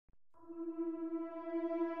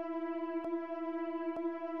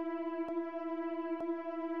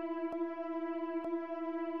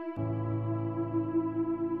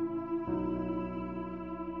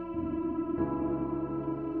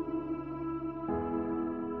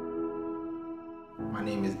My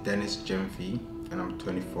name is Dennis Gyamfi and I'm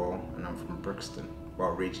 24 and I'm from Brixton, well,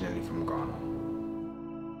 originally from Ghana.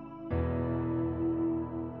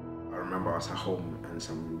 I remember I was at home and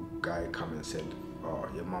some guy come and said, "Oh,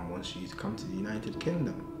 your mom wants you to come to the United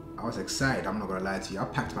Kingdom." I was excited, I'm not gonna lie to you. I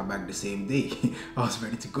packed my bag the same day. I was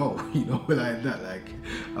ready to go, you know, like that. Like,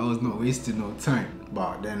 I was not wasting no time.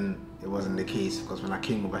 But then it wasn't the case, because when I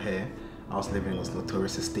came over here, I was living in those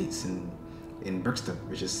notorious estates in Brixton,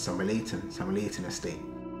 which is Summerlayton estate.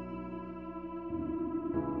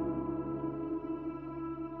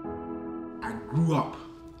 I grew up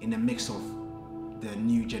in a mix of the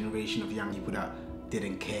new generation of young people that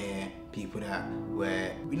didn't care, people that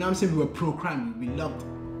were, you know what I'm saying, we were pro-crime. We loved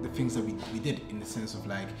the things that we did, in the sense of,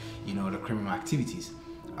 like, you know, the criminal activities.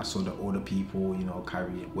 I saw the older people, you know,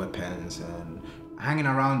 carry weapons, and hanging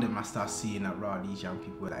around them, I started seeing that, raw, these young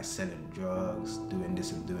people were like selling drugs, doing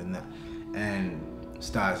this and doing that, and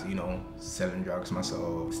started, you know, selling drugs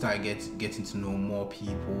myself. Started getting to know more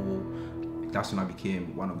people. That's when I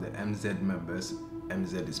became one of the MZ members.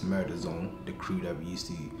 MZ is Murder Zone, the crew that I used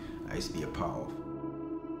to be a part of.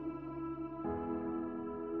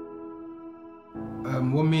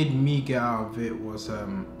 What made me get out of it was a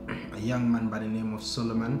young man by the name of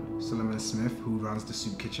Solomon Smith, who runs the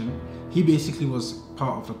soup kitchen. He basically was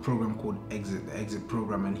part of a program called Exit, the Exit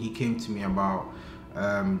program, and he came to me about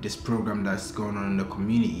this program that's going on in the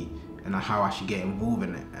community and how I should get involved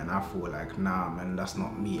in it. And I thought, like, nah man, that's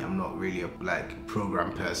not me. I'm not really a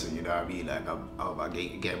program person, you know what I mean? Like, I'm about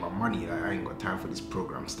getting my money. Like, I ain't got time for this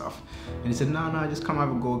program stuff. And he said, no, just come have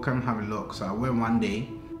a go, come have a look. So I went one day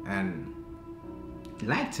and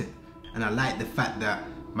liked it, and I liked the fact that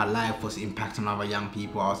my life was impacting other young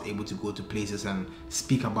people. I was able to go to places and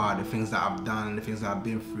speak about the things that I've done, the things that I've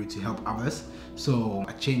been through to help others. So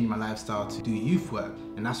I changed my lifestyle to do youth work,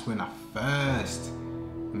 and that's when I first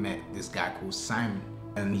met this guy called Simon.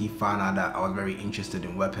 And he found out that I was very interested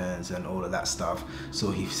in weapons and all of that stuff. So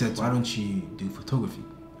he said, "Why don't you do photography?"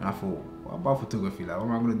 And I thought, what about photography? Like, what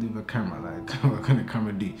am I gonna do with a camera? Like, what can a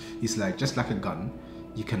camera do? He's like, just like a gun,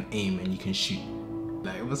 you can aim and you can shoot.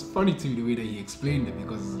 Like, it was funny to me the way that he explained it,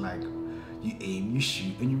 because it's like, you aim, you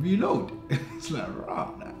shoot, and you reload. It's like,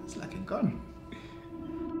 raw, it's like a gun.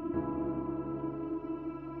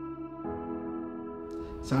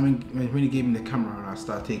 So when he gave me the camera and I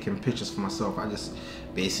started taking pictures for myself, I just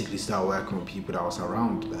basically started working with people that was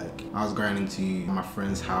around. Like, I was going into my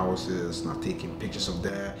friends' houses, not taking pictures of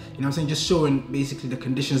their, you know what I'm saying, just showing basically the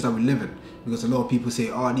conditions that we live in. Because a lot of people say,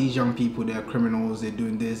 oh, these young people, they're criminals, they're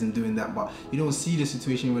doing this and doing that, but you don't see the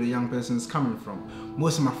situation where the young person is coming from.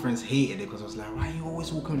 Most of my friends hated it, because I was like, why are you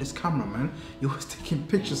always walking with this camera, man? You're always taking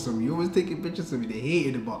pictures of me, you're always taking pictures of me. They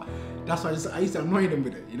hated it, but that's why I used to annoy them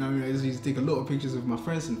with it, you know what I mean? I used to take a lot of pictures of my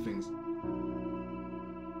friends and things.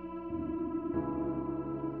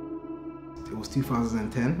 It was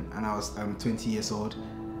 2010 and I was 20 years old.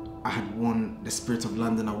 I had won the Spirit of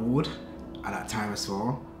London award at that time as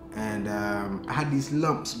well. And I had these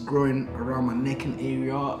lumps growing around my neck and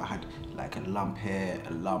area. I had like a lump here,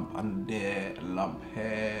 a lump under there, a lump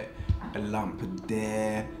here, a lump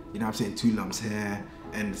there, you know what I'm saying, 2 lumps here,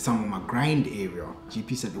 and some of my grind area.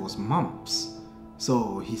 GP said it was mumps.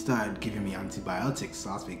 So he started giving me antibiotics. So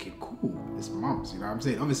I was thinking, cool, it's mumps, you know what I'm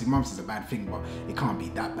saying? Obviously mumps is a bad thing, but it can't be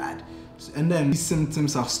that bad. And then these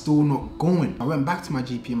symptoms are still not going. I went back to my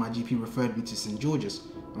GP and my GP referred me to St. George's.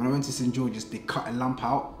 When I went to St. George's, they cut a lump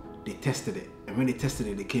out, they tested it. And when they tested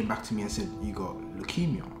it, they came back to me and said, you got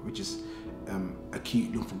leukemia, which is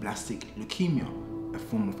acute lymphoblastic leukemia, a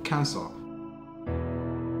form of cancer.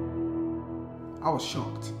 I was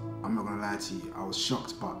shocked. I'm not gonna lie to you, I was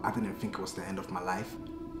shocked, but I didn't think it was the end of my life.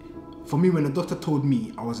 For me, when the doctor told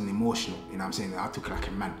me, I wasn't emotional, you know what I'm saying? I took it like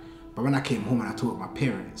a man. But when I came home and I told my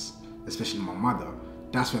parents, especially my mother,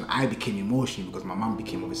 that's when I became emotional, because my mom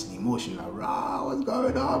became obviously emotional. Like, rah, what's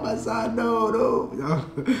going on, my son? No. You know?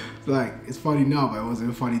 It's like, it's funny now, but it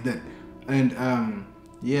wasn't funny then. And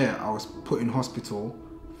yeah, I was put in hospital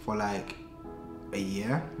for like a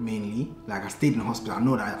year, mainly. Like, I stayed in the hospital. I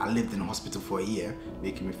know that I lived in the hospital for a year,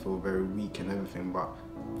 making me feel very weak and everything, but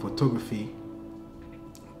photography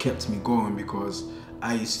kept me going, because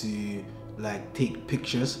I used to like take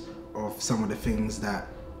pictures of some of the things that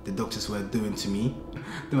the doctors were doing to me.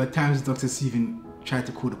 There were times doctors even tried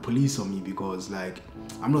to call the police on me, because, like,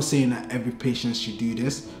 I'm not saying that every patient should do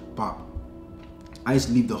this, but I used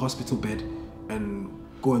to leave the hospital bed and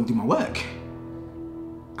go and do my work.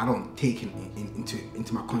 I don't take it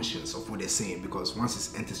into my conscience of what they're saying, because once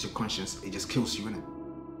it enters your conscience, it just kills you, innit?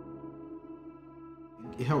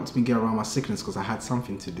 It helped me get around my sickness, because I had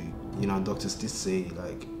something to do. You know, doctors did say,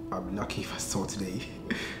 like, I'll be lucky if I saw today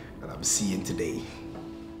and I'm seeing today.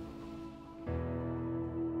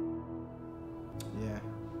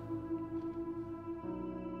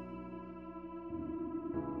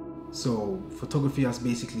 So photography has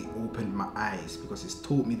basically opened my eyes because it's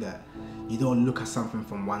taught me that you don't look at something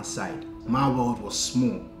from one side. My world was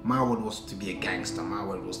small. My world was to be a gangster. My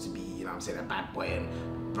world was to be, you know what I'm saying, a bad boy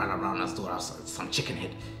and run around and store some chicken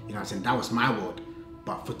head. You know what I'm saying? That was my world.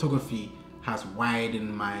 But photography has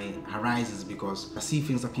widened my horizons because I see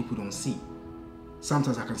things that people don't see.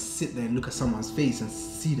 Sometimes I can sit there and look at someone's face and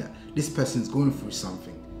see that this person's going through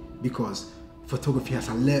something because photography has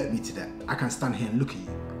alerted me to that. I can stand here and look at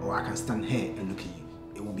you, or I can stand here and look at you.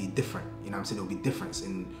 It will be different, you know what I'm saying? There will be difference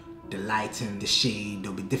in the lighting, the shade,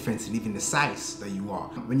 there will be difference in even the size that you are.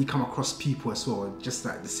 When you come across people as well, just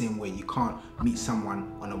like the same way, you can't meet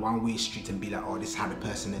someone on a one-way street and be like, oh, this is how the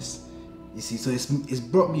person is. You see, so it's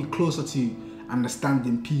brought me closer to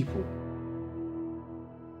understanding people.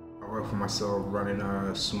 I work for myself running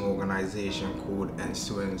a small organization called Ends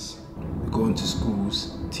to Ends. We go into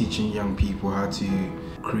schools teaching young people how to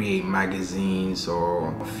create magazines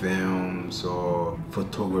or films or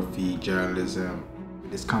photography, journalism.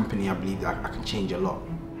 With this company, I believe that I can change a lot.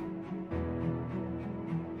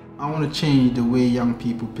 I want to change the way young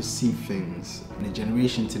people perceive things. In the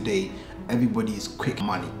generation today, everybody is quick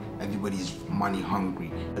money. Everybody's money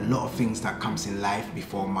hungry. A lot of things that comes in life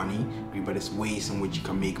before money, but there's ways in which you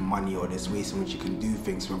can make money, or there's ways in which you can do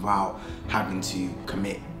things without having to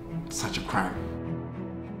commit such a crime.